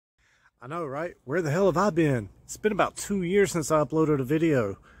I know, right? Where the hell have I been? It's been about 2 years since I uploaded a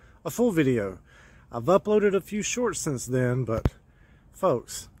video, a full video. I've uploaded a few shorts since then, but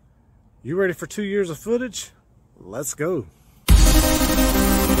folks, you ready for 2 years of footage? Let's go.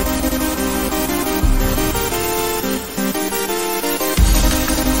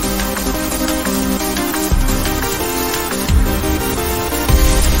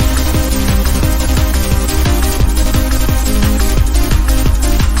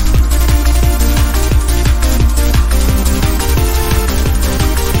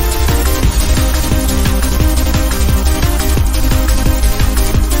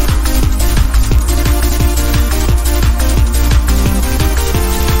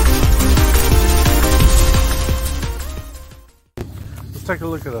 Take a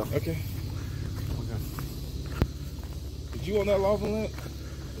look at them. Okay. Did you want that lava lamp?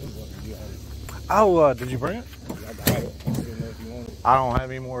 Oh, did you bring it? I got it. I didn't know if you wanted it. I don't have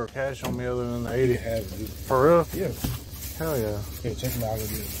any more cash on me other than the 80. Have it, dude. For real? Yeah. Hell yeah. Here, check them out.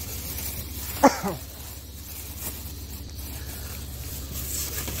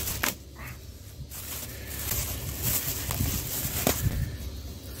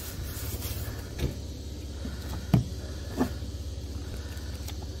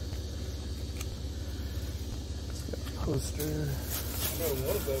 Poster. I know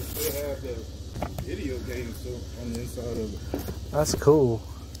one of those still have the video game stuff on the inside of it. That's cool.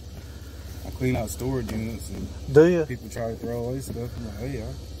 I clean out storage units and do you? People try to throw away stuff. I'm like, hey,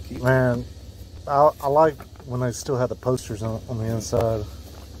 I'll keep it. Man, I like when they still have the posters on the inside,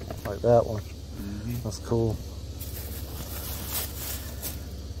 like that one. That's cool.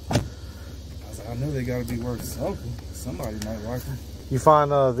 I was like, I know they got to be worth something. Somebody might like them. You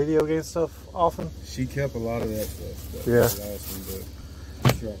find video game stuff often? She kept a lot of that stuff. Yeah. Last one, but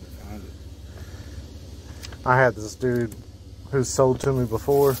I'm sure I can find it. I had this dude who sold to me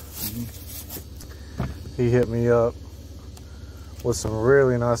before. He hit me up with some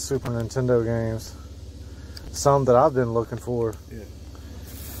really nice Super Nintendo games. Some that I've been looking for. Yeah.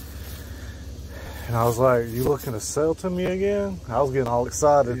 And I was like, you looking to sell to me again? I was getting all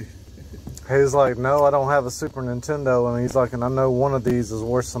excited. He's like, no, I don't have a Super Nintendo. And he's like, and I know one of these is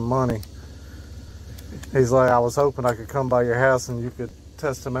worth some money. He's like, I was hoping I could come by your house and you could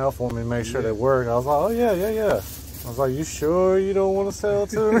test them out for me and make sure they work. I was like, oh, yeah. I was like, you sure you don't want to sell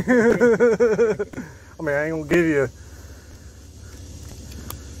to me? I mean, I ain't going to give you.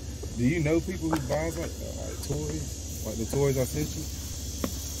 Do you know people who buy like toys? Like the toys I sent you?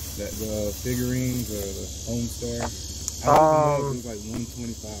 That the figurines or the Homestar? I it was like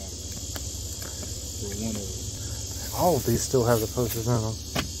 $125. For one of them. All of these still have the posters in them.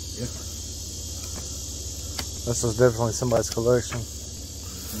 Yeah. This is definitely somebody's collection.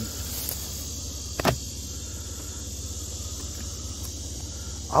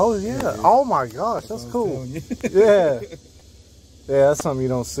 Oh yeah. Oh my gosh, that's cool. Yeah. Yeah, that's something you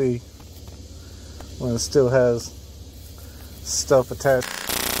don't see when it still has stuff attached.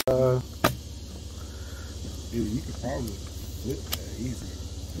 Dude, you could probably flip that easy.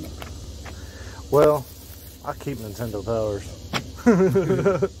 Well, I keep Nintendo Powers.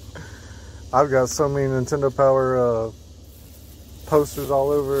 I've got so many Nintendo Power posters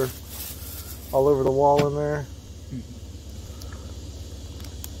all over the wall in there.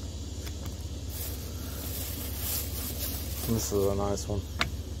 This is a nice one.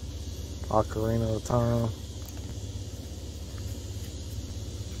 Ocarina of Time.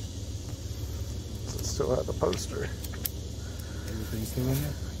 Does it still have the poster? Everything's still in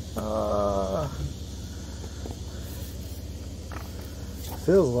there?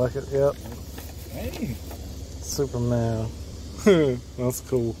 Feels like it, yep. Hey. Superman. That's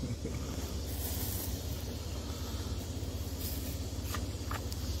cool.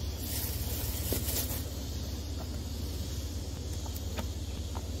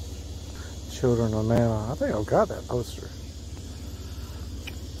 Children of Mana. I think I've got that poster.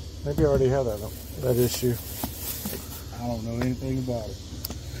 Maybe I already have that issue. I don't know anything about it.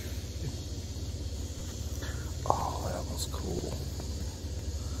 Oh, that was cool.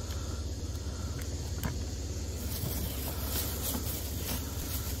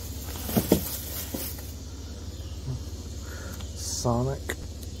 Sonic.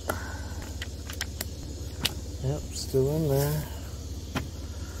 Yep, still in there.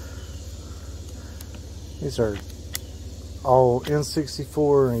 These are all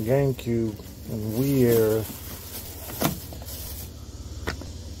N64 and GameCube and Wii era.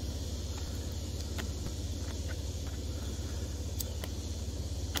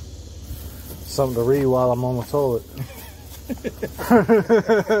 Something to read while I'm on the toilet.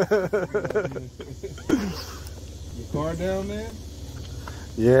 Your car down there?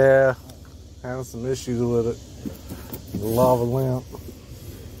 Yeah. having some issues with it. The lava lamp.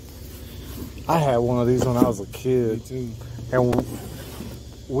 I had one of these when I was a kid. Me too. And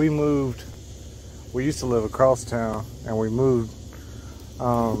we moved. We used to live across town, and we moved.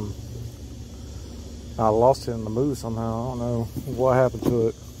 I lost it in the move somehow. I don't know what happened to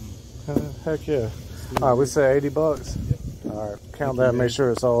it. Heck yeah. All right, we say 80 bucks. Yep. All right, count that, make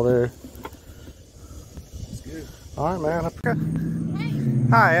sure it's all there. That's good. All right, man.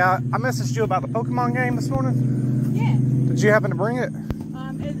 Hi, I messaged you about the Pokemon game this morning. Yeah. Did you happen to bring it?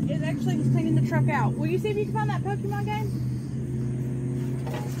 It actually was cleaning the truck out. Will you see if you can find that Pokemon game? I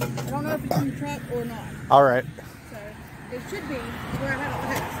don't know if it's in the truck or not. All right. So, it should be where I had it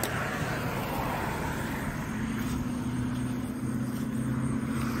last.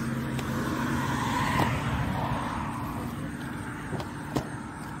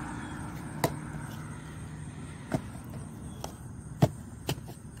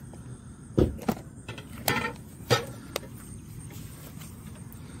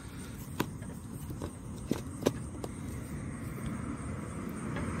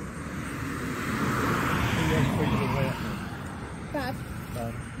 Five.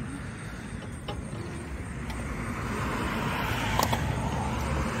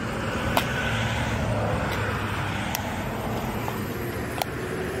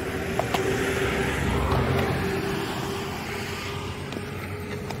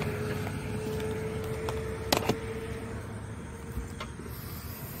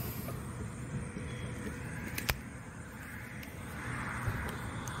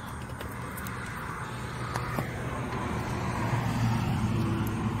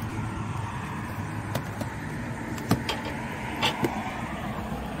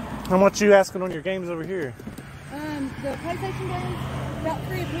 How much you asking on your games over here? The PlayStation games, about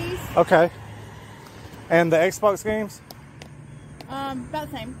 3 apiece. Okay. And the Xbox games? About the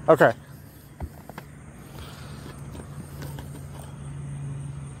same. Okay.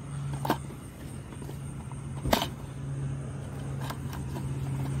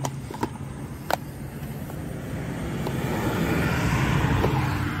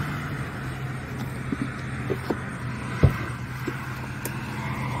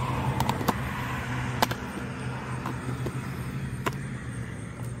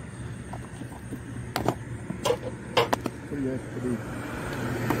 What do you have to do?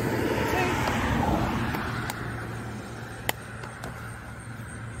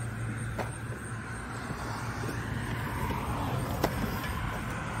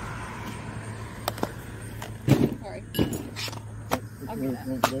 Sorry. I'll get that.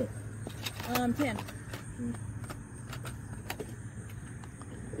 What's that? 10.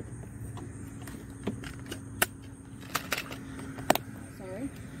 Sorry.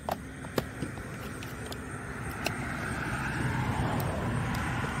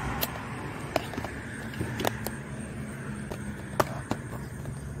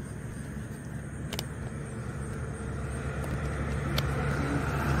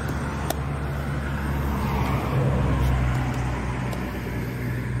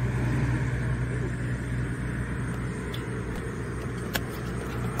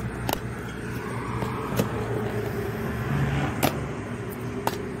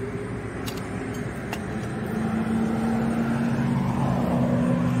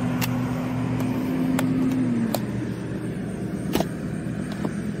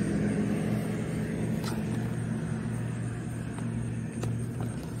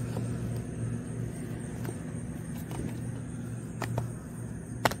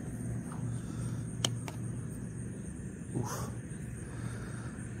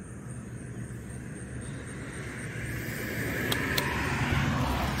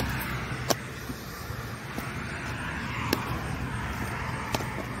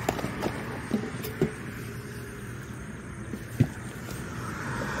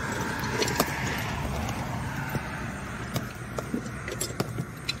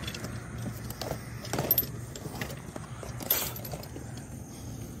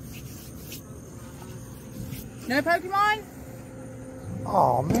 No Pokemon?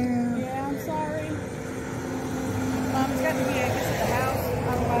 Oh man. Yeah, I'm sorry. It's got to be, I guess, at the house. I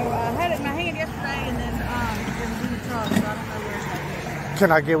don't know. I had it in my hand yesterday and then it was in the truck, so I don't know where it's at.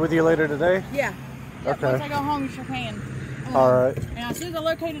 Can I get with you later today? Yeah. Yep, Okay. Once I go home, you sure can. All right. And as soon as I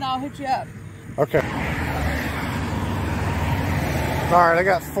locate it, I'll hit you up. Okay. All right, I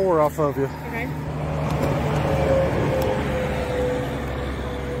got 4 off of you. Okay.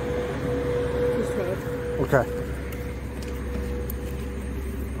 Just 12. Okay.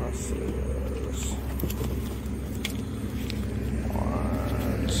 Let's see this.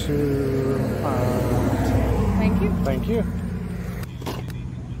 1, 2, Thank you. thank you.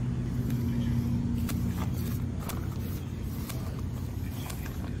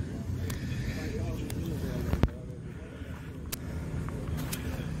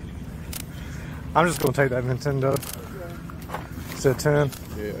 I'm just gonna take that Nintendo. Is it 10?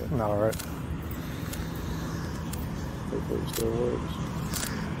 Yeah. Alright. Hopefully it still works.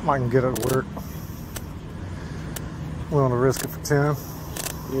 I can get it to work. Willing to risk it for 10.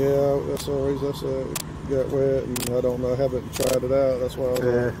 Yeah, that's the reason I said got wet, and I don't know, I haven't tried it out. That's why I was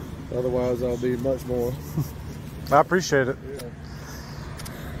like, otherwise I'll be much more. I appreciate it. Yeah.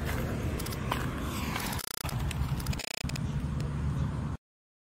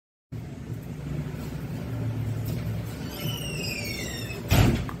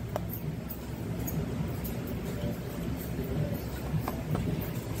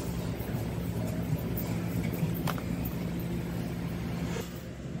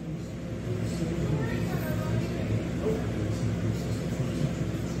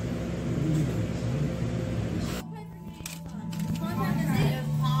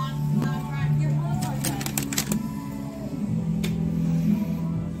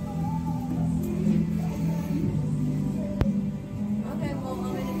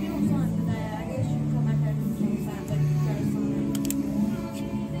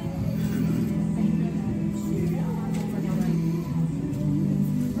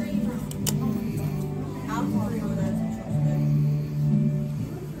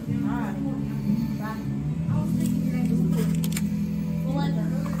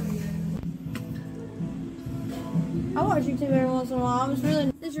 I watch YouTube every once in a while. I was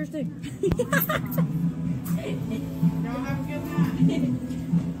really. This yours too. Y'all have a good night.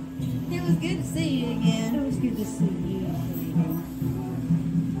 It was good to see you again. It was good to see you.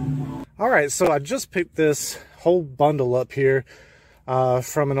 Alright, so I just picked this whole bundle up here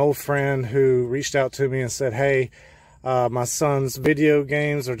from an old friend who reached out to me and said, hey, my son's video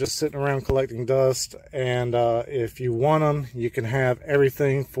games are just sitting around collecting dust, and if you want them, you can have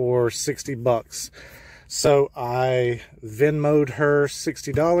everything for $60. So I Venmo'd her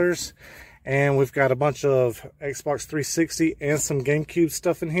 $60, and we've got a bunch of Xbox 360 and some GameCube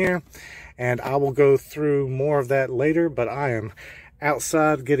stuff in here, and I will go through more of that later, but I am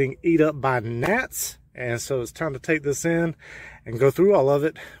outside getting eat up by gnats, and so it's time to take this in and go through all of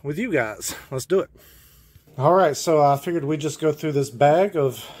it with you guys. Let's do it. Alright, so I figured we'd just go through this bag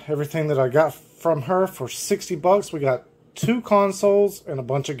of everything that I got from her for $60. We got 2 consoles and a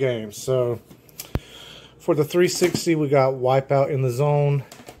bunch of games. So for the 360, we got Wipeout in the Zone,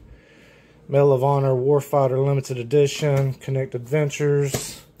 Medal of Honor Warfighter Limited Edition, Connect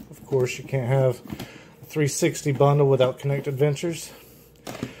Adventures. Of course, you can't have a 360 bundle without Connect Adventures.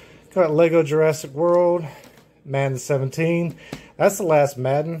 Got Lego Jurassic World, Madden 17. That's the last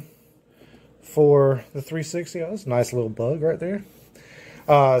Madden for the 360. Oh, that's a nice little bug right there.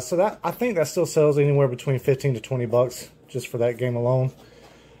 So that, I think that still sells anywhere between 15 to 20 bucks just for that game alone.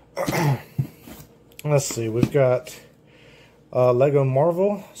 Let's see, we've got Lego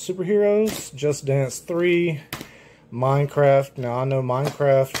Marvel Superheroes, Just Dance 3, Minecraft. Now I know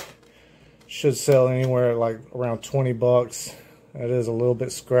Minecraft should sell anywhere like around 20 bucks. That is a little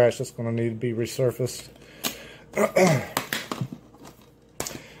bit scratched. That's going to need to be resurfaced.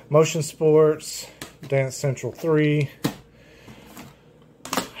 Motion Sports, Dance Central 3,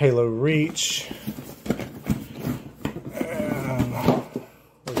 Halo Reach, and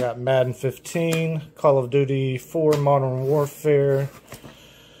we got Madden 15, Call of Duty 4 Modern Warfare,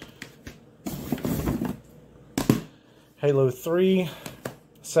 Halo 3,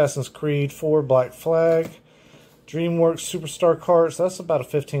 Assassin's Creed 4 Black Flag, DreamWorks Superstar Carts. That's about a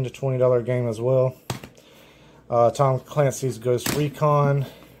 $15 to $20 game as well. Tom Clancy's Ghost Recon.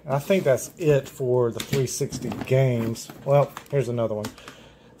 I think that's it for the 360 games. Well, here's another one.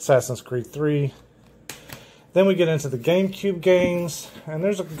 Assassin's Creed 3. Then we get into the GameCube games, and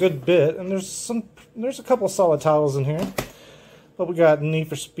there's a good bit, and there's a couple of solid titles in here. But we got Need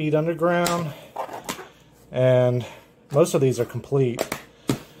for Speed Underground, and most of these are complete.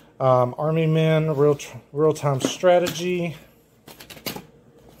 Army Men, Real-Time Strategy.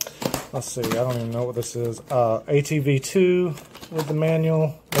 Let's see, I don't even know what this is. ATV 2 with the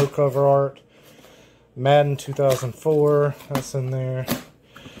manual, no cover art. Madden 2004, that's in there.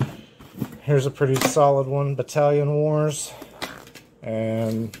 Here's a pretty solid one, Battalion Wars.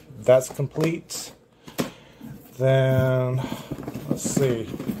 And that's complete. Then, let's see.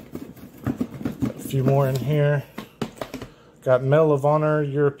 Got a few more in here. Got Medal of Honor,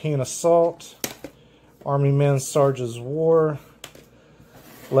 European Assault. Army Men, Sarge's War.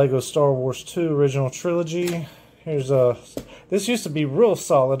 Lego Star Wars 2 Original Trilogy. Here's a... This used to be real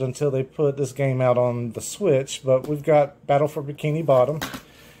solid until they put this game out on the Switch, but we've got Battle for Bikini Bottom.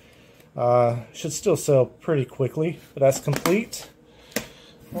 Should still sell pretty quickly, but that's complete.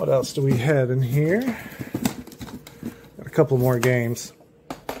 What else do we have in here? Got a couple more games.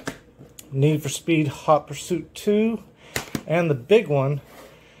 Need for Speed Hot Pursuit 2, and the big one,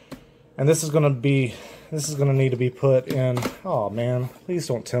 and this is going to need to be put in. Oh man, please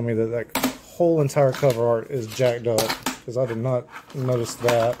don't tell me that that whole entire cover art is jacked up, because I did not notice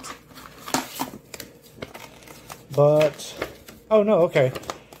that. But oh no, okay,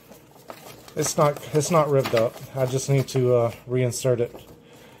 it's not ripped up. I just need to reinsert it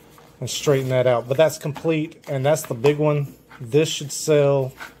and straighten that out. But that's complete, and that's the big one. This should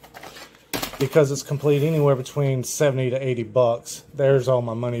sell, because it's complete, anywhere between 70 to 80 bucks. There's all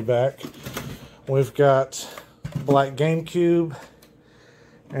my money back. We've got black GameCube,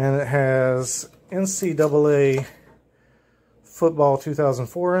 and it has NCAA Football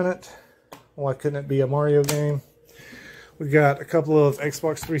 2004 in it. Why couldn't it be a Mario game? We got a couple of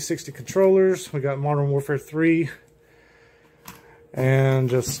Xbox 360 controllers. We got Modern Warfare 3, and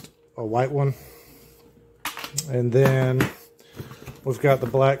just a white one. And then we've got the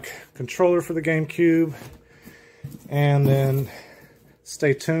black controller for the GameCube, and then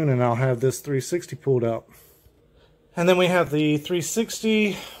stay tuned and I'll have this 360 pulled out. And then we have the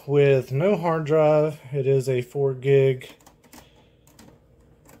 360 with no hard drive. It is a 4 gig,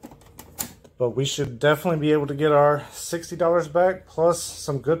 but we should definitely be able to get our $60 back plus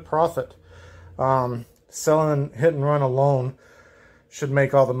some good profit. Selling Hit and Run alone should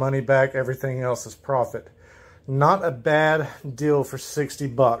make all the money back. Everything else is profit. Not a bad deal for 60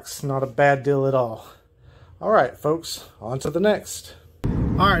 bucks. Not a bad deal at all. All right, folks, on to the next.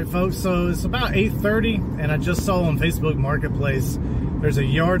 All right, folks, so it's about 8:30, and I just saw on Facebook Marketplace there's a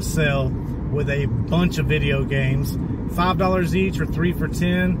yard sale with a bunch of video games, $5 each or 3 for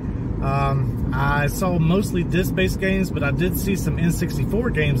 $10. I saw mostly disc-based games, but I did see some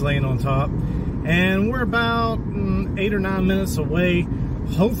N64 games laying on top, and we're about 8 or 9 minutes away.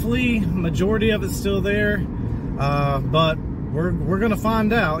 Hopefully, majority of it's still there. But we're gonna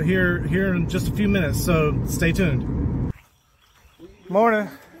find out here in just a few minutes, so stay tuned. Morning.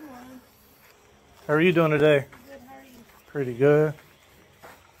 Good morning. How are you doing today? Good, how are you? Pretty good.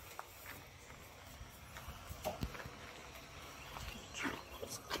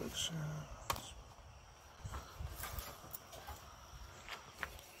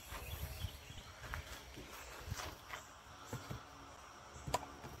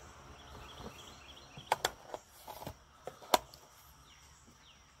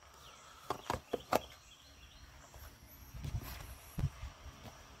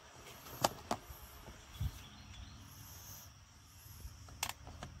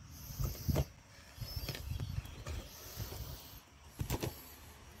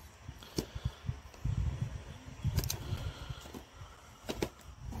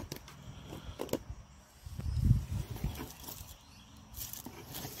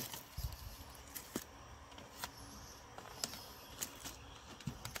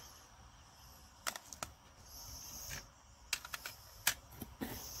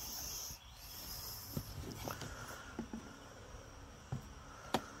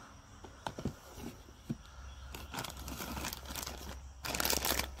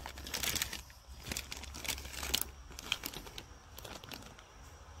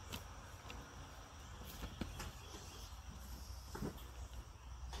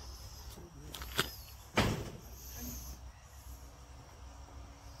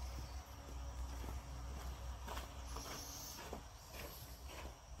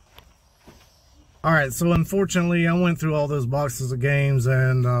 All right, so unfortunately, I went through all those boxes of games,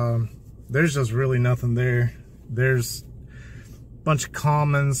 and there's just really nothing there. There's a bunch of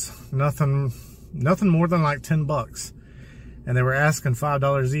commons, nothing more than like 10 bucks, and they were asking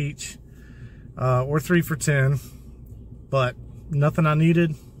 $5 each, or 3 for 10, but nothing I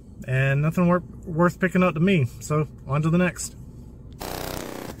needed, and nothing worth picking up to me. So on to the next.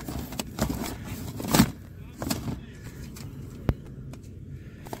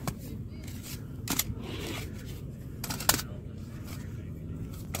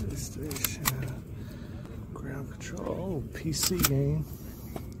 Ground control, PC game.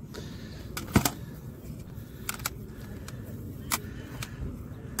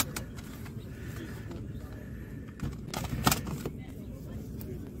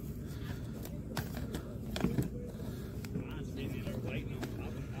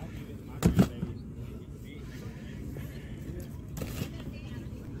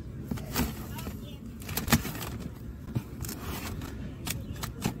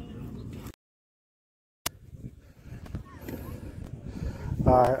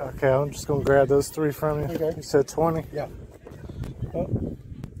 All right, okay, I'm just gonna grab those 3 from you. Okay. You said 20? Yeah. Oh.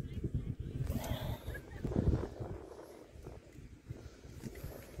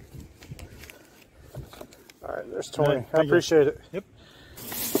 All right, there's 20. I appreciate it. Yep.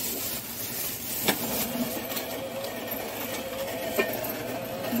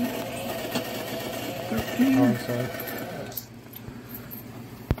 So.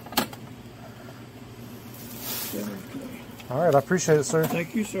 All right, I appreciate it, sir.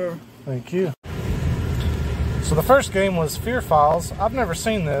 Thank you, sir. Thank you. So the first game was Fear Files. I've never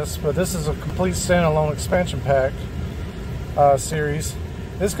seen this, but this is a complete standalone expansion pack series.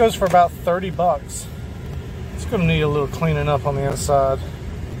 This goes for about 30 bucks. It's gonna need a little cleaning up on the inside.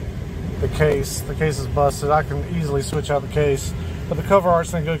 The case is busted. I can easily switch out the case, but the cover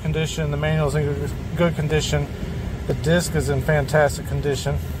art's in good condition. The manual's in good condition. The disc is in fantastic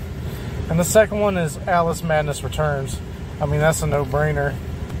condition. And the second one is Alice Madness Returns. I mean, that's a no-brainer.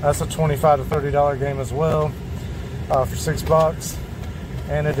 That's a $25 to $30 game as well, for 6 bucks.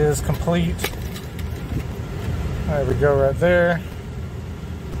 And it is complete. There we go right there.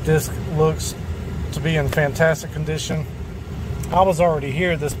 Disc looks to be in fantastic condition. I was already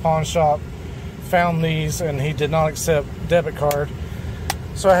here at this pawn shop, found these, and he did not accept debit card.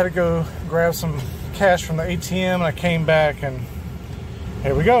 So I had to go grab some cash from the ATM, and I came back, and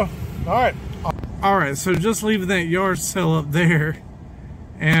here we go. All right, so just leaving that yard sale up there,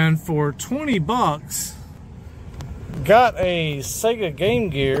 and for 20 bucks, got a Sega Game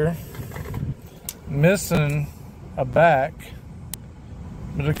Gear, missing a back,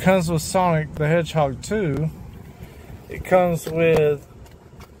 but it comes with Sonic the Hedgehog 2. It comes with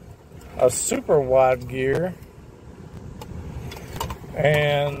a super wide gear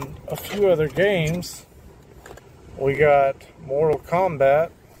and a few other games. We got Mortal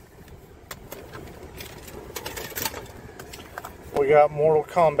Kombat. We got Mortal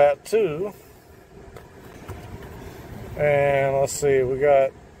Kombat 2. And let's see, we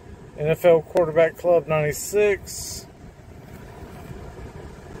got NFL Quarterback Club 96.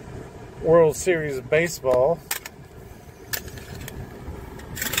 World Series of Baseball.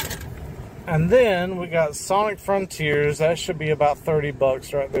 And then we got Sonic Frontiers. That should be about 30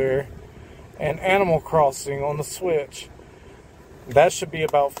 bucks right there. And Animal Crossing on the Switch. That should be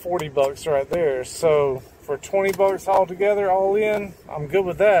about 40 bucks right there. So for 20 bucks all together, all in, I'm good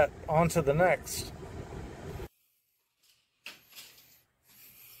with that. On to the next.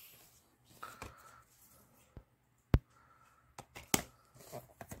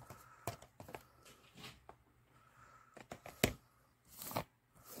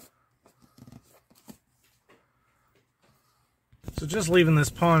 So just leaving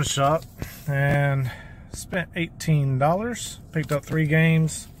this pawn shop and spent $18. Picked up 3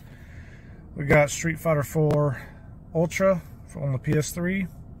 games. We got Street Fighter 4 Ultra on the PS3.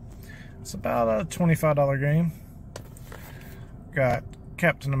 It's about a $25 game. Got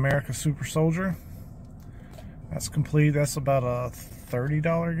Captain America Super Soldier. That's complete. That's about a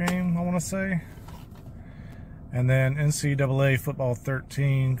 $30 game, I want to say. And then NCAA Football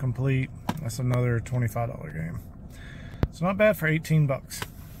 13 complete. That's another $25 game. So not bad for 18 bucks.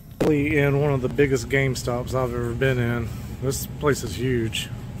 In one of the biggest GameStops I've ever been in. This place is huge.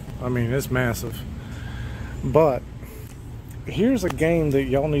 I mean, it's massive. But here's a game that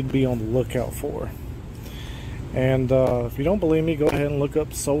y'all need to be on the lookout for. And if you don't believe me, go ahead and look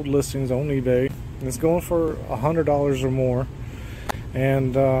up sold listings on eBay. It's going for $100 or more.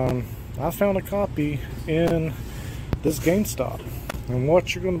 And I found a copy in this GameStop. And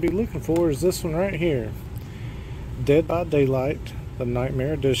what you're going to be looking for is this one right here. Dead by Daylight, the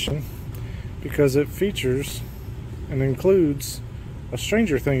Nightmare Edition, because it features and includes a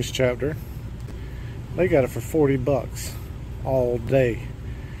Stranger Things chapter. They got it for 40 bucks all day.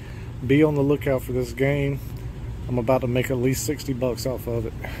 Be on the lookout for this game. I'm about to make at least 60 bucks off of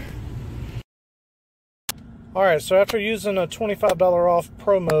it. Alright, so after using a $25 off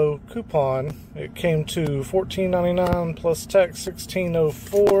promo coupon, it came to $14.99 plus tax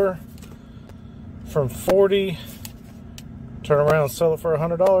 $16.04 from $40. Turn around and sell it for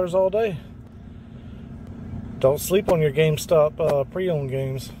 $100 all day. Don't sleep on your GameStop pre-owned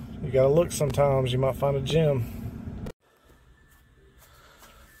games. You gotta look sometimes, you might find a gem.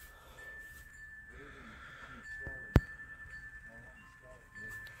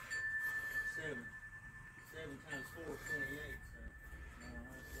 Seven times 4 is 28.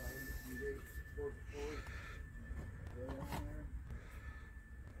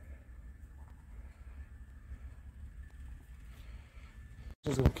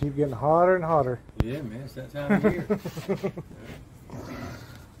 Just gonna keep getting hotter and hotter. Yeah, man, it's that time of year.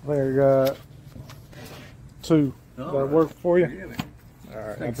 There you got 2. Does that work for you? Yeah, man. Alright,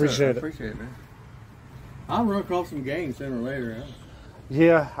 I Thanks, appreciate I it. appreciate it, man. I'll run across some games sooner or later. Huh?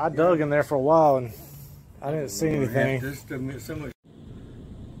 Yeah, I dug in there for a while and I didn't see anything. So much.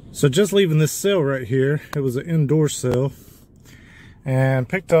 So just leaving this sale right here, it was an indoor sale, and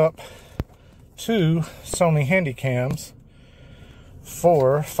picked up 2 Sony Handycams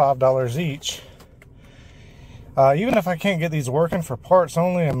for $5 each. Even if I can't get these working for parts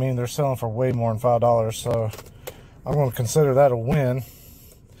only, I mean, they're selling for way more than $5, so I'm going to consider that a win.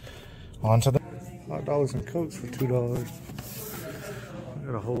 On to the hot dogs and Cokes for $2. I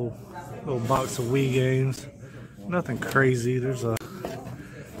got a whole little box of Wii games. Nothing crazy. There's a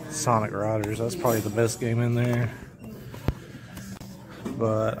Sonic Riders. That's probably the best game in there.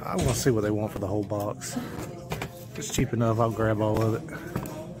 But I want to see what they want for the whole box. If it's cheap enough, I'll grab all of it.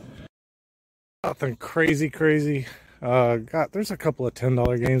 Nothing crazy. There's a couple of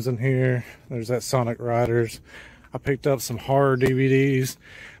 $10 games in here. There's that Sonic Riders. I picked up some horror DVDs,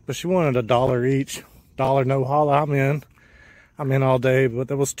 but she wanted $1 each. $1 no holla. I'm in all day, but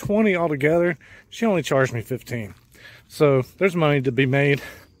there was 20 altogether. She only charged me 15. So there's money to be made.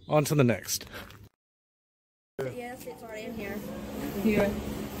 On to the next. Yes, it's already in here. Here.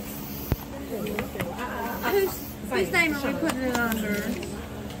 Whose name are we putting it under?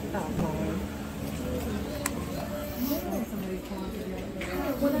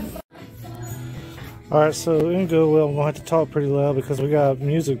 Alright, so in Goodwill, I'm going to have to talk pretty loud because we got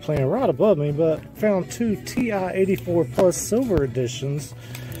music playing right above me, but found two TI-84 Plus Silver Editions.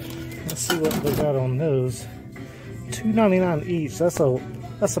 Let's see what they got on those. $2.99 each. That's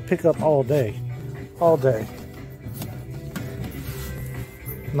a pickup all day. All day.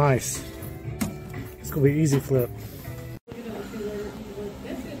 Nice. It's going to be easy flip.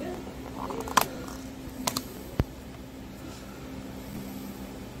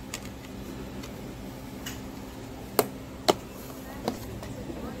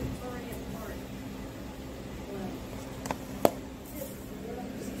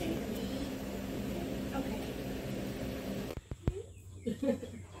 They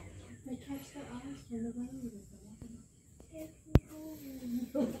catch their eyes from the road.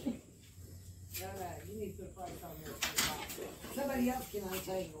 You need to put a price on this. Somebody else can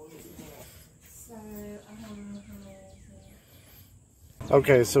untangle it. So,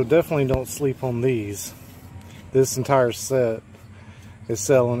 Okay, so definitely don't sleep on these. This entire set is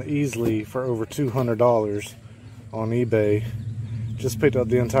selling easily for over $200 on eBay. Just picked up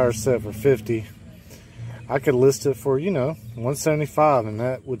the entire set for $50. I could list it for, you know, $175, and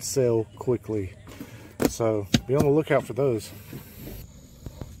that would sell quickly. So be on the lookout for those.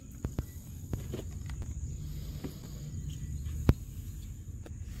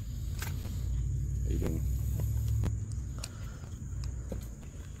 How you doing?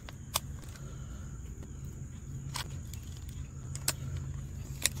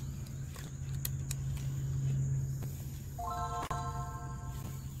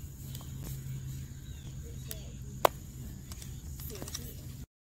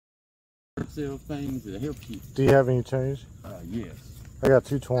 Sell things that help you. Do you have any change? Yes. I got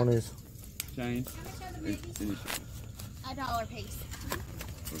 2 20s. Change. $1 piece.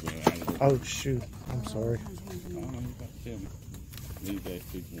 Oh shoot, I'm sorry. These days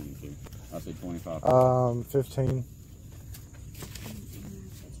 222. I said 25. 15.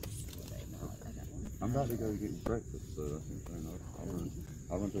 I'm about to go get breakfast, so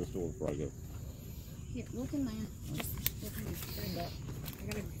I'll run to the store before I go. Here, look in there. I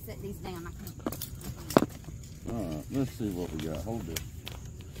gotta set these down. I can't. Alright, let's see what we got. Hold it.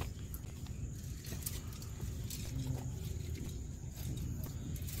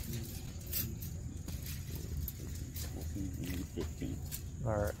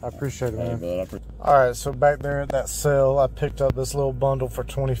 Alright, I appreciate it, man. Hey, Alright, so back there at that sale, I picked up this little bundle for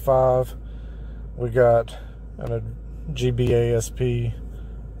 $25. We got a GBASP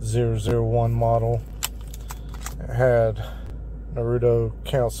 001 model. It had Naruto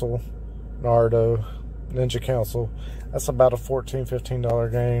Council, Naruto, Ninja Council. That's about a $14,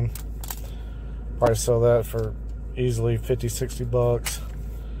 $15 game. Probably sell that for easily 50, 60 bucks.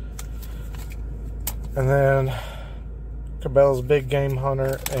 And then Cabela's Big Game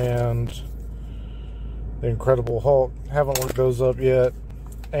Hunter and the Incredible Hulk. Haven't looked those up yet.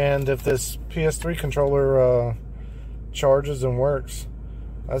 And if this PS3 controller charges and works,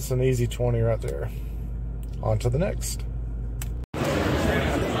 that's an easy 20 right there. On to the next. I'll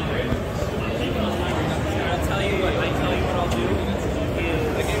tell you what I'll do is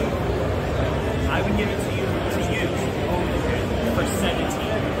I would give it to you for 17.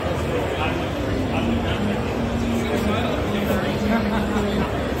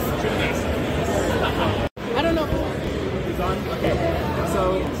 I don't know. It's on? Okay.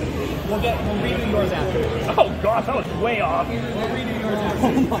 So we'll redo yours after. Oh gosh, that was way off. We'll redo yours after.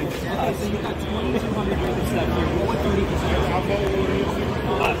 Oh my god. So you got 2,200 worth of stuff here. What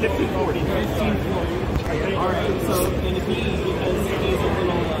 30%? 1540. 1540. Alright, so and if he because he's a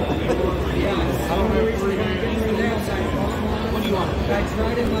little I don't know where you're going. What do you want? I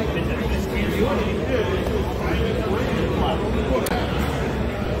tried it like this. How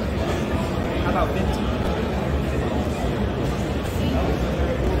about 15?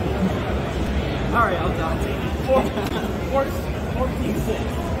 All right, I'll take it. 14.6.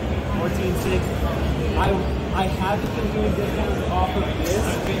 14.6. I haven't been doing discounts off of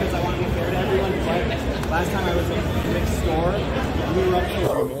this because I want to be fair to everyone. But last time I was in Rick's store, we were up to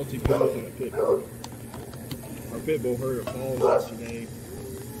Our multi-purpose in a pit bull. Our pit bull heard a fall yesterday.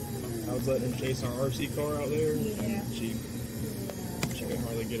 I was letting him chase our RC car out there, and she could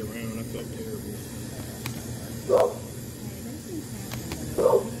hardly get around. I felt terrible.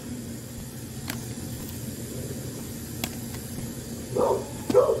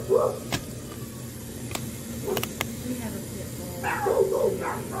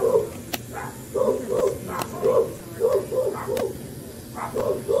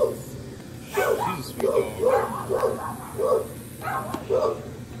 She's a sweet dog.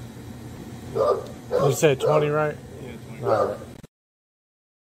 You said 20, right? Yeah,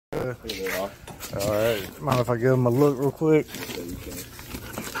 All right. Mind if I give them a look real quick?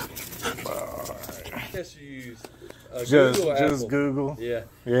 I guess you use Just Google or Apple. Google. Yeah.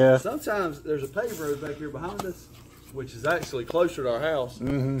 Yeah. Sometimes there's a paved road back here behind us, which is actually closer to our house.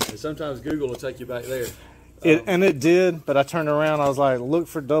 And sometimes Google will take you back there. And it did, but I turned around. I was like, look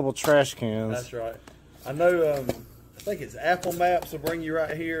for double trash cans. That's right. I know. I think it's Apple Maps will bring you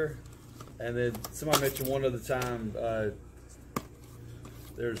right here, and then somebody mentioned one other time.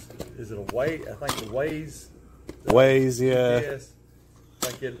 Is it a Waze? I think the Waze. Waze, yeah. Yes. I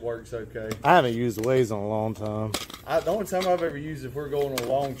think it works okay. I haven't used Waze in a long time. The only time I've ever used it if we're going on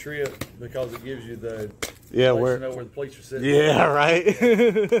a long trip because it gives you the Yeah, lets where? you know where the police are sitting. Yeah, right.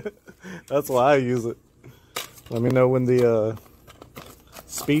 That's why I use it. Let me know when the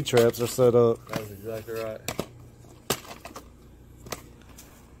speed traps are set up. That's exactly right.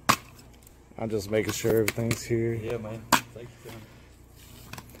 I'm just making sure everything's here. Yeah, man. Take your time.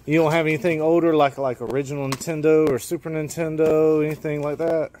 You don't have anything older like original Nintendo or Super Nintendo, anything like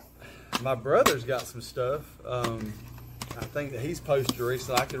that? My brother's got some stuff. I think that he's posted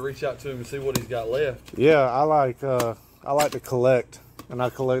recently. I could reach out to him and see what he's got left. Yeah, I like to collect, and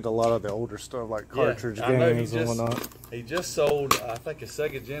I collect a lot of the older stuff like cartridge I know games and whatnot. He just sold, I think, a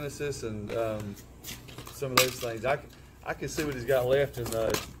Sega Genesis and some of those things. I can see what he's got left and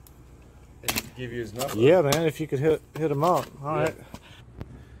give you his number. Yeah, man, if you could hit him up. All right.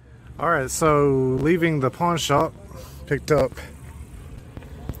 All right, so leaving the pawn shop, picked up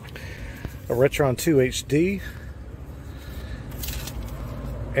a Retron 2 HD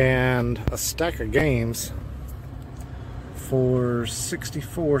and a stack of games for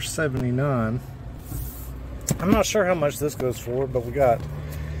 $64.79. I'm not sure how much this goes for, but we got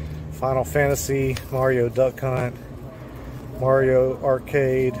Final Fantasy, Mario Duck Hunt, Mario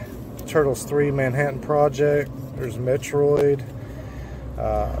Arcade, Turtles 3 Manhattan Project, there's Metroid,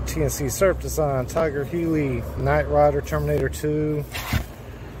 TNC Surf Design, Tiger Healy, Knight Rider, Terminator 2.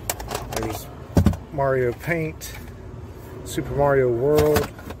 There's Mario Paint, Super Mario World,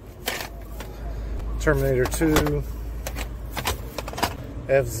 Terminator 2,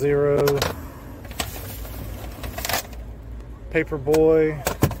 F-Zero, Paperboy,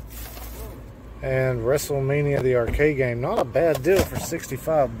 and WrestleMania, the arcade game. Not a bad deal for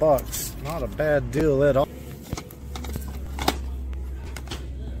 65 bucks. Not a bad deal at all.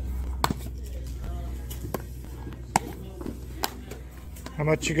 How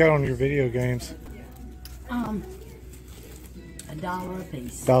much you got on your video games? $1 a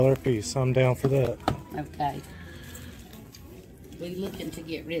piece. $1 a piece. I'm down for that. Okay. We looking to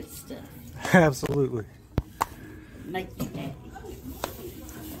get rid of stuff. Absolutely. Make you happy.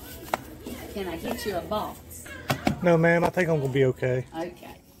 Can I get you a box? No, ma'am. I think I'm gonna be okay.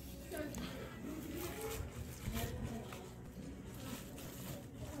 Okay.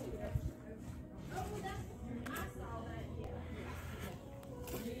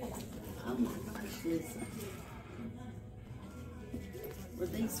 Oh my gosh, listen. Were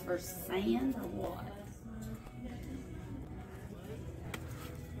these for sand or what?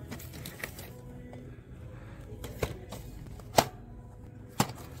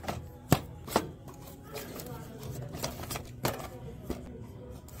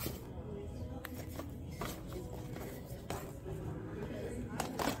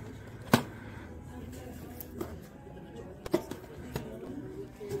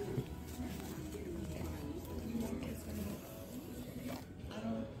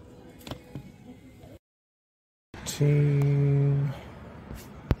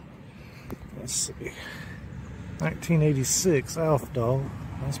 Let's see. 1986 Alf doll.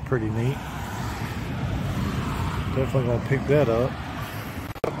 That's pretty neat. Definitely gonna pick that up.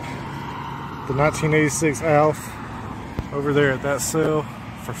 the 1986 Alf over there at that sale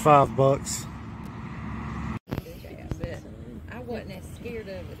for $5. I wasn't as scared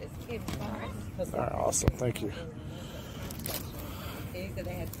of it as Kevin Forrest. Alright, awesome. Thank you. They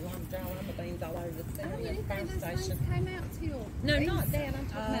had drama things all over the I center. didn't think those things came out till. No, not that. I'm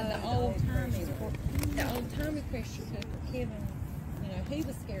talking about the old timey. The old timey pressure cooker. Kevin, you know, he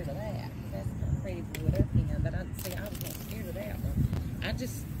was scared of that. That's kind of pretty put up in. But I was not scared of that one. I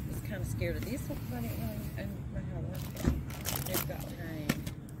just was kind of scared of this one. I didn't know how to work it. They've got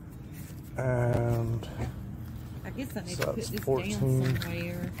And I guess I need so to put that's this 14. down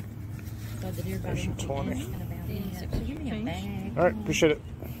somewhere so that everybody There's your 20. asking about it. So give me a bag. Alright, appreciate it.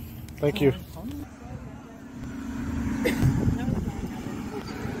 Thank you.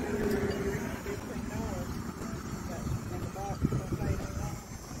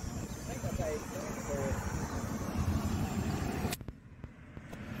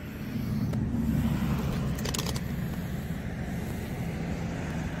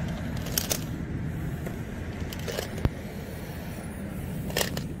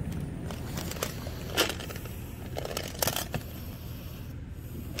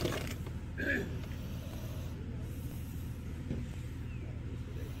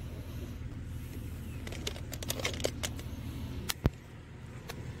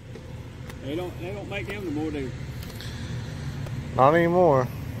 They don't make them no more, do they? Not anymore.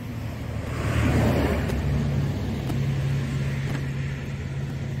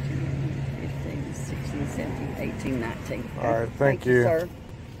 $15, $16, $17, $18, $19. All right, thank you. Sir.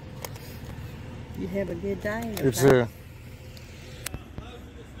 You have a good day. You too.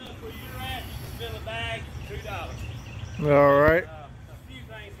 All right. A few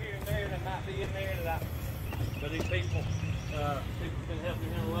things here and there that might be in there that but these people can help me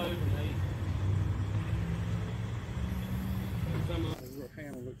unload and some of the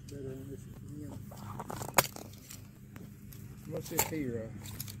handle looks better than this. What's this here?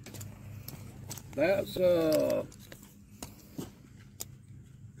 That's I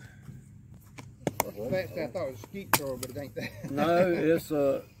thought it was a skeet thrower, but it ain't that. No,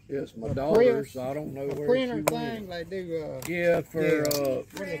 it's my daughter's. I don't know where printer she thing went. They do. Yeah, for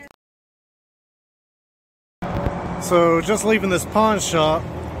So just leaving this pawn shop,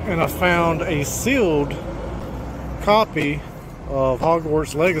 and I found a sealed copy of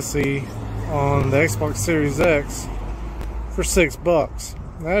Hogwarts Legacy on the Xbox Series X for $6.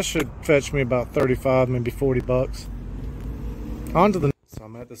 That should fetch me about 35, maybe 40 bucks. On to the. So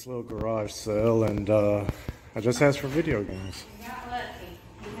I'm at this little garage sale, and I just asked for video games. You got lucky.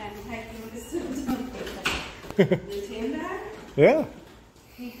 You had to take him to some Nintendo. Yeah.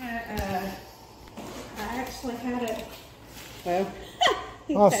 He had, I actually had it. Well,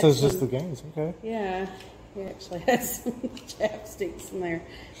 Oh, so it's just the games. Okay. yeah, he actually has some chapsticks in there.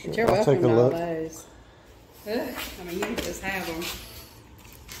 Sure, But you're I'll welcome take a to all look. those. I mean, you can just have them.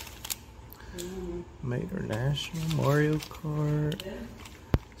 Mater National, Mario Kart,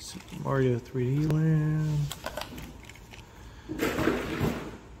 Super Mario 3D Land,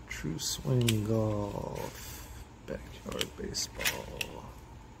 True Swing Golf, Backyard Baseball,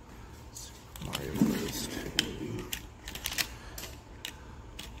 Super Mario Bros. 2,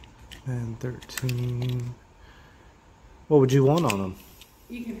 and 13. What would you want on them?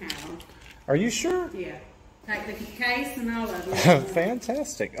 You can have them. Are you sure? Yeah. Take the case and all of them.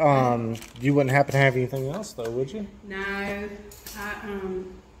 Fantastic. You wouldn't happen to have anything else though, would you? No, I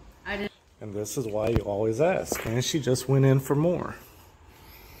didn't. And this is why you always ask. And she just went in for more.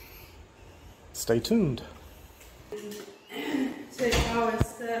 Stay tuned. So it's always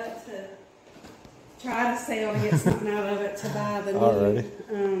stuff to try to sell to get something out of it to buy the new,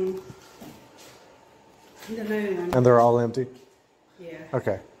 the new one. And they're all empty? Yeah.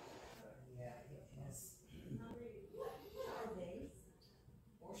 Okay.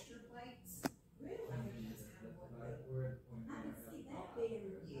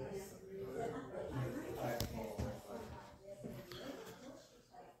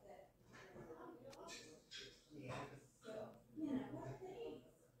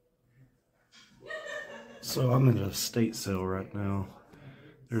 So I'm in a estate sale right now.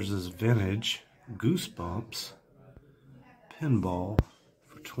 There's this vintage Goosebumps pinball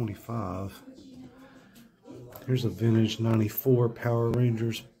for $25. Here's a vintage 94 Power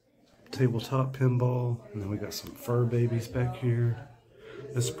Rangers tabletop pinball. And then we got some fur babies back here.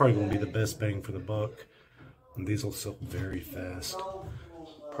 This is probably going to be the best bang for the buck. And these will sell very fast.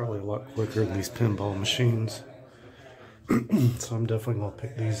 Probably a lot quicker than these pinball machines. So I'm definitely going to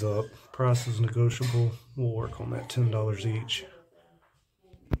pick these up. Price is negotiable. We'll work on that $10 each.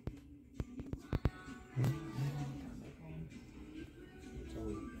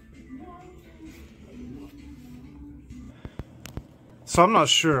 So I'm not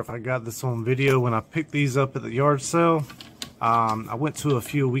sure if I got this on video when I picked these up at the yard sale. I went to a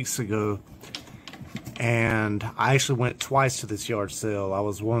few weeks ago, and I actually went twice to this yard sale. I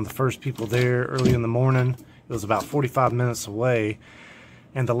was one of the first people there early in the morning. It was about 45 minutes away,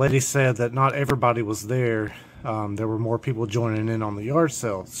 and the lady said that not everybody was there. There were more people joining in on the yard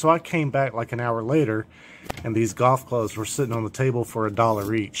sale. So I came back like an hour later, and these golf clubs were sitting on the table for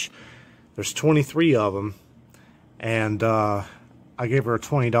 $1 each. There's 23 of them, and I gave her a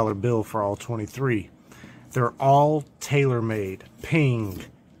 $20 bill for all 23. They're all tailor-made, Ping,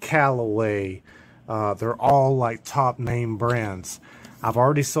 Callaway. They're all like top name brands. I've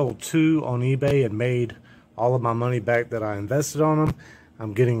already sold 2 on eBay and made all of my money back that I invested on them.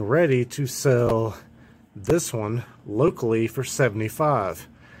 I'm getting ready to sell this one locally for $75.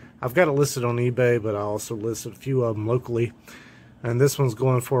 I've got it listed on eBay, but I also listed a few of them locally, and this one's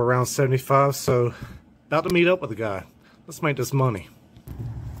going for around $75. So about to meet up with the guy. Let's make this money.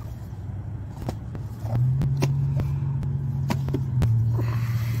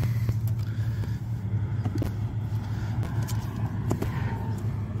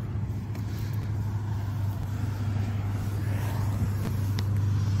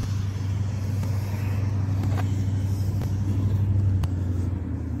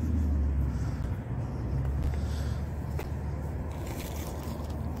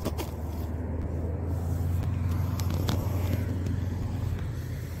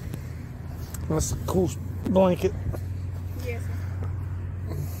 That's a cool blanket. Yes, sir.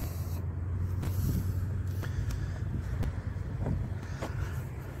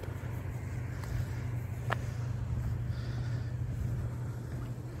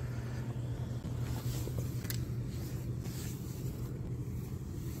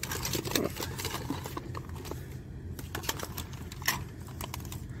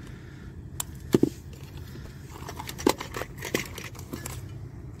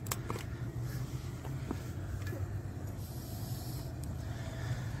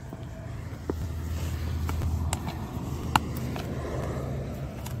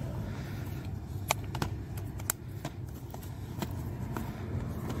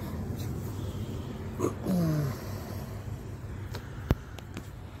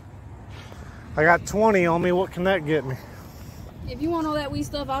 I got 20 on me. What can that get me? If you want all that wee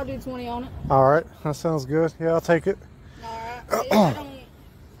stuff, I'll do 20 on it. All right, that sounds good. Yeah, I'll take it. All right.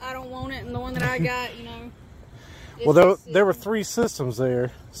 I don't want it, and the one that I got, you know. Well, there were 3 systems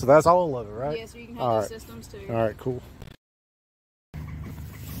there, so that's all of it, right? Yeah, so you can have those systems too. All right, cool.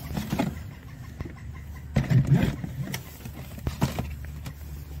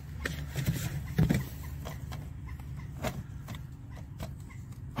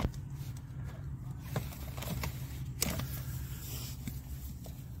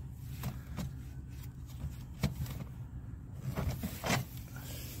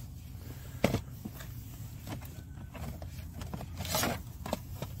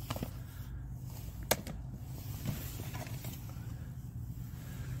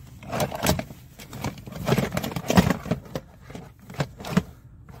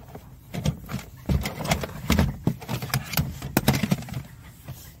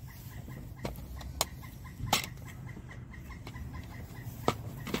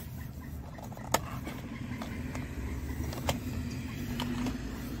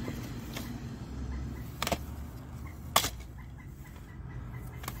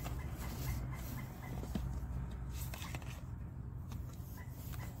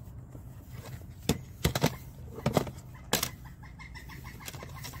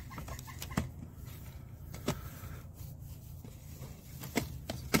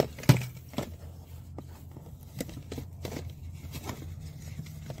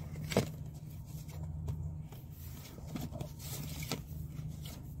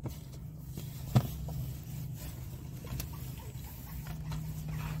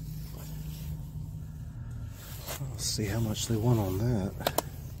 Let's see how much they want on that.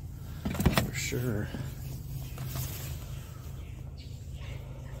 For sure.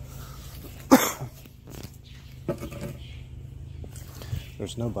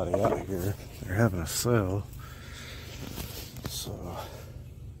 There's nobody out here. They're having a sale. So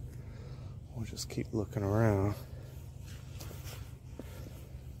we'll just keep looking around.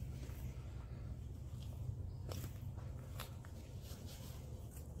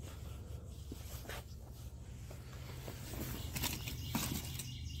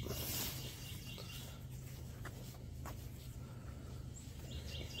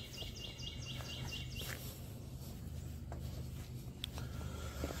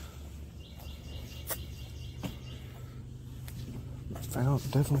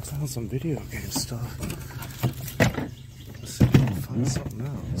 Definitely found some video game stuff. Let's see if I can find something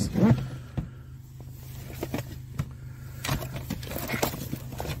else.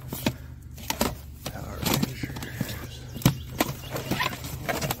 Power Rangers.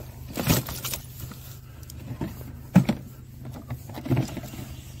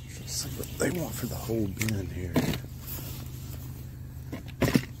 Let's see what they want for the whole bin here.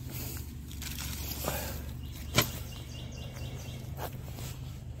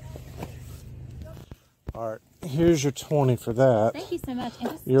 All right, here's your 20 for that. Thank you so much. And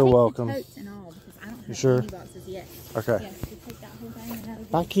just You're take welcome. The totes and all, because I don't have sure? any boxes yet. Okay. Yes, you take that whole thing and that'll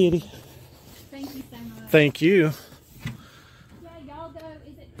Bye, be- kitty. Thank you so much. Thank you. Yeah, y'all go.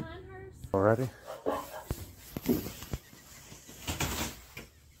 Is it Pinehurst? Alrighty.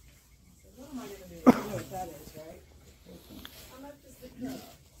 What am I gonna do? You know what that is, right? How much is the cup?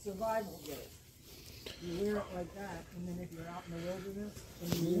 Survival kit. You wear it like that, and then if you're out in the wilderness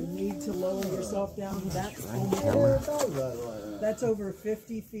and you need to lower yourself down, that's over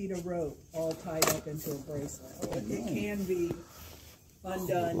 50 feet of rope all tied up into a bracelet. But it can be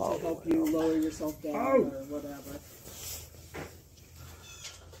undone to help you lower yourself down or whatever.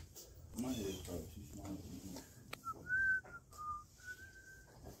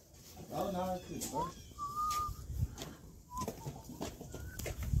 Oh, no, it's good.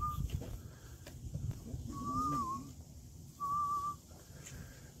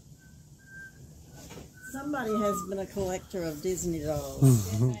 Somebody has been a collector of Disney dolls.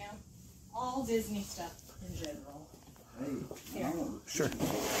 Yes, ma'am. All Disney stuff in general. Sure.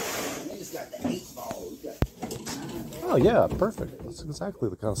 They just got the 8 ball. Oh yeah, perfect. That's exactly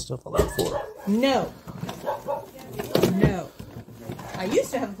the kind of stuff I look for. No. No. I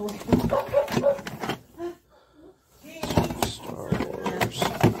used to have a collection. Star Wars.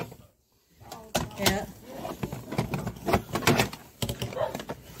 Yeah.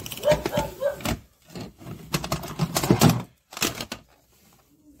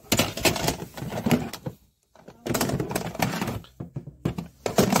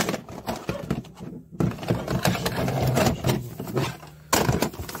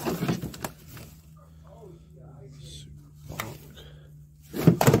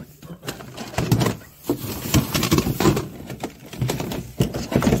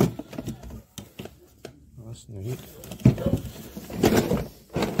 That's neat.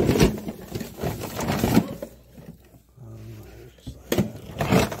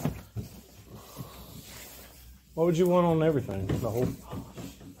 What would you want on everything? The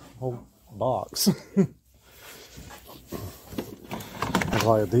whole box.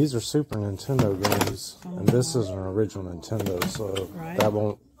 Like these are Super Nintendo games, and this is an original Nintendo, so Right. that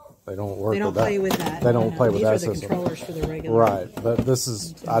won't. They don't work. They don't with that. play with that. They don't No, play with these that are the system. controllers for the regular. Right, but this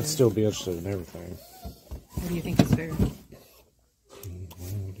is. I'd still be interested in everything. What do you think is fair? Would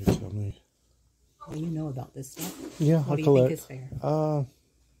you tell me? Well, you know about this stuff. Yeah, What I do you collect. think is fair?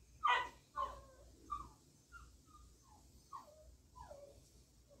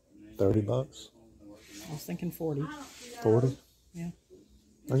 $30, I was thinking 40. 40. Yeah.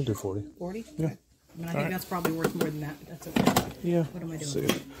 I can do 40. 40? Yeah. I mean, I think that's probably worth more than that, but that's okay. Yeah. What am I Let's doing?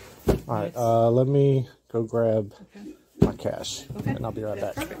 see. All right. Let me go grab Okay. my cash, Okay. and I'll be right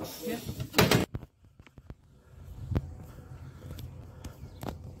back. Perfect. Yeah.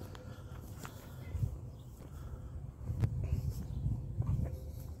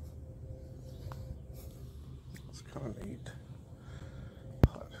 It's kind of neat.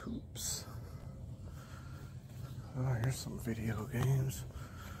 Hot hoops. Oh, here's some video games.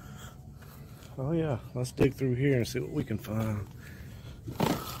 Oh yeah, let's dig through here and see what we can find.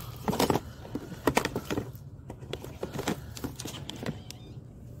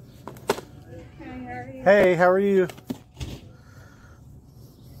 Hey, how are you?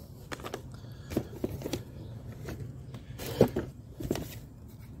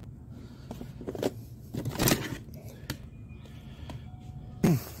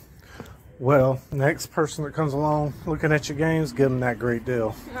 Well, next person that comes along looking at your games, give them that great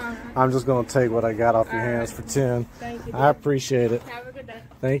deal. I'm just going to take what I got off your hands for 10. Thank you. I appreciate it. Have a good day.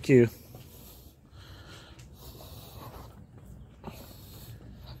 Thank you.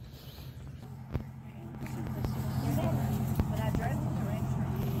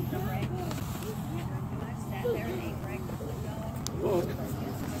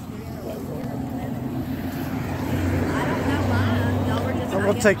 I'm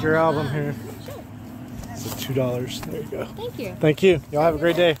going to take your album here. It's $2. There you go. Thank you. Thank you. Y'all have a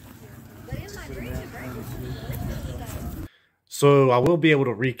great day. So I will be able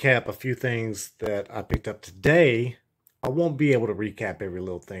to recap a few things that I picked up today. I won't be able to recap every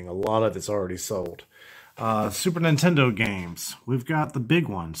little thing. A lot of it's already sold. Super Nintendo games. We've got the big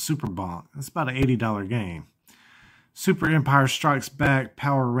one, Super Bonk. That's about an $80 game. Super Empire Strikes Back,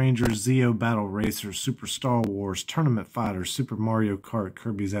 Power Rangers, Zeo Battle Racers, Super Star Wars, Tournament Fighters, Super Mario Kart,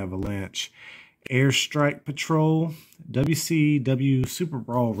 Kirby's Avalanche, Airstrike Patrol, WCW Super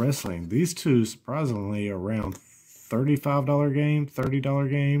Brawl Wrestling. These two, surprisingly, are around $35 game, $30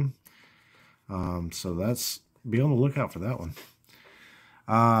 game. So that's, be on the lookout for that one.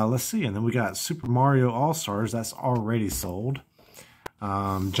 Let's see, and then we got Super Mario All-Stars. That's already sold.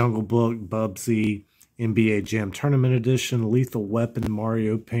 Jungle Book, Bubsy, NBA Jam Tournament Edition, Lethal Weapon,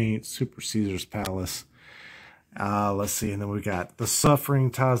 Mario Paint, Super Caesar's Palace. Let's see, and then we got The Suffering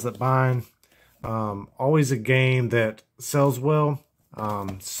Ties That Bind. Always a game that sells well.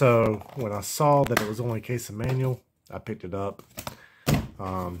 So when I saw that it was only a case of manual, I picked it up.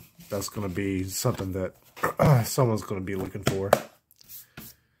 That's going to be something that someone's going to be looking for.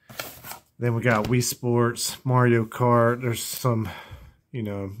 Then we got Wii Sports, Mario Kart. There's some, you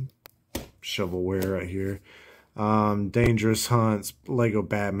know, shovelware right here. Dangerous Hunts, Lego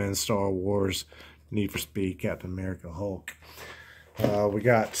Batman, Star Wars, Need for Speed, Captain America, Hulk. We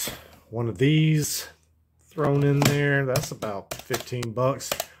got one of these thrown in there. That's about 15 bucks.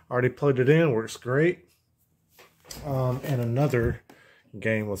 Already plugged it in, works great. And another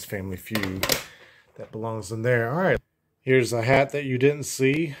game was Family Feud that belongs in there. All right, here's a hat that you didn't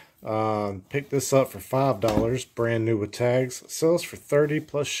see. Picked this up for $5, brand new with tags. Sells for $30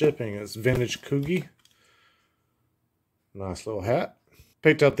 plus shipping. It's vintage Coogie. Nice little hat.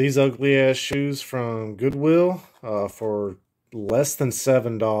 Picked up these ugly ass shoes from Goodwill for less than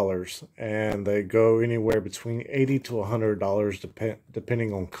 $7, and they go anywhere between $80 to $100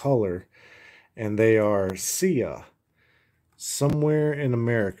 depending on color, and they are Sia. Somewhere in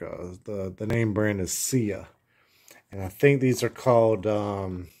America, the name brand is Sia, and I think these are called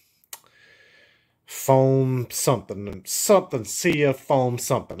foam something Sia foam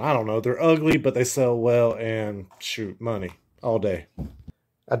something. I don't know. They're ugly, but they sell well, and shoot, money all day.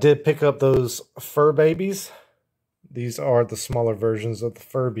 I did pick up those Fur Babies. These are the smaller versions of the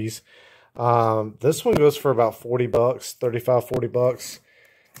Furbies. This one goes for about 40 bucks, 35, 40 bucks.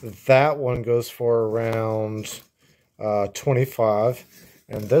 That one goes for around 25.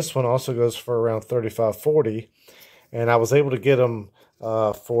 And this one also goes for around 35, 40. And I was able to get them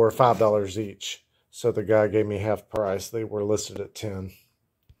for $5 each. So the guy gave me half price. They were listed at 10.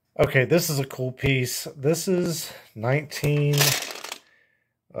 Okay, this is a cool piece. This is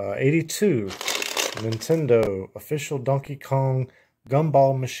 1982. Nintendo official Donkey Kong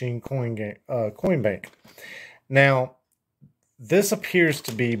Gumball Machine coin bank. Now, this appears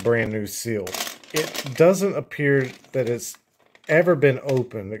to be brand new sealed. It doesn't appear that it's ever been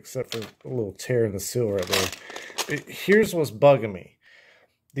opened except for a little tear in the seal right there. Here's what's bugging me.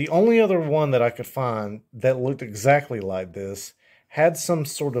 The only other one that I could find that looked exactly like this had some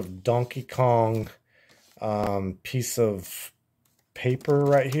sort of Donkey Kong piece of paper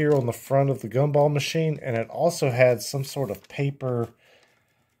right here on the front of the gumball machine, and it also had some sort of paper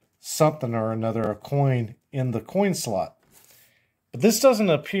something or another, a coin in the coin slot. But this doesn't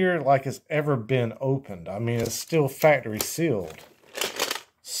appear like it's ever been opened. I mean, it's still factory sealed.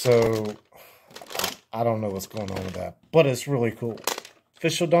 So I don't know what's going on with that, but it's really cool.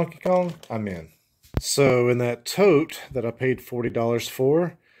 Official Donkey Kong, I'm in. So in that tote that I paid $40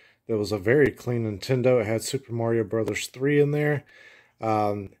 for, there was a very clean Nintendo. It had Super Mario Brothers 3 in there.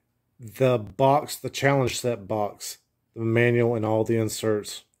 The box, the challenge set box, the manual and all the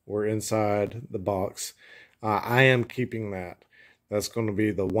inserts were inside the box. I am keeping that. That's going to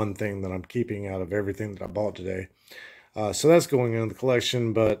be the one thing that I'm keeping out of everything that I bought today. So that's going in the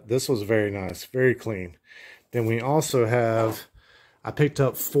collection, but this was very nice, very clean. Then we also have, I picked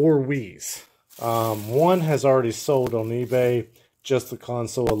up 4 Wiis. One has already sold on eBay, just the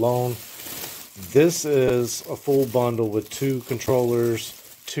console alone. This is a full bundle with 2 controllers,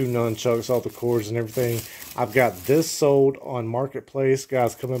 2 nunchucks, all the cords and everything. I've got this sold on Marketplace.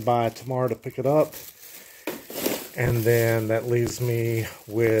 Guys coming by tomorrow to pick it up. And then that leaves me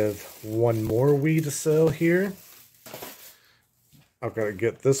with 1 more Wii to sell here. I've got to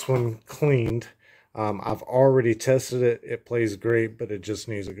get this one cleaned. I've already tested it. It plays great, but it just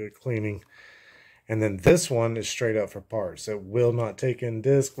needs a good cleaning. And then this one is straight up for parts. It will not take in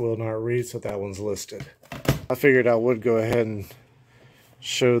disc, will not read, so that one's listed. I figured I would go ahead and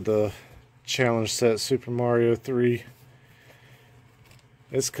show the challenge set Super Mario 3.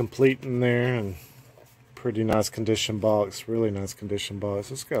 It's complete in there, and pretty nice condition box, really nice condition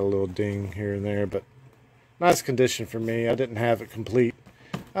box. It's got a little ding here and there, but nice condition for me. I didn't have it complete.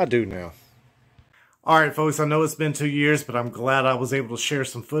 I do now. Alright folks, I know it's been 2 years, but I'm glad I was able to share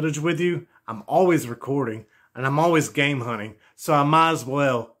some footage with you. I'm always recording. and I'm always game hunting, so I might as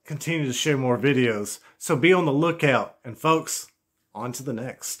well continue to share more videos. So be on the lookout, and folks, on to the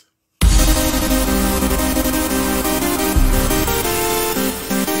next.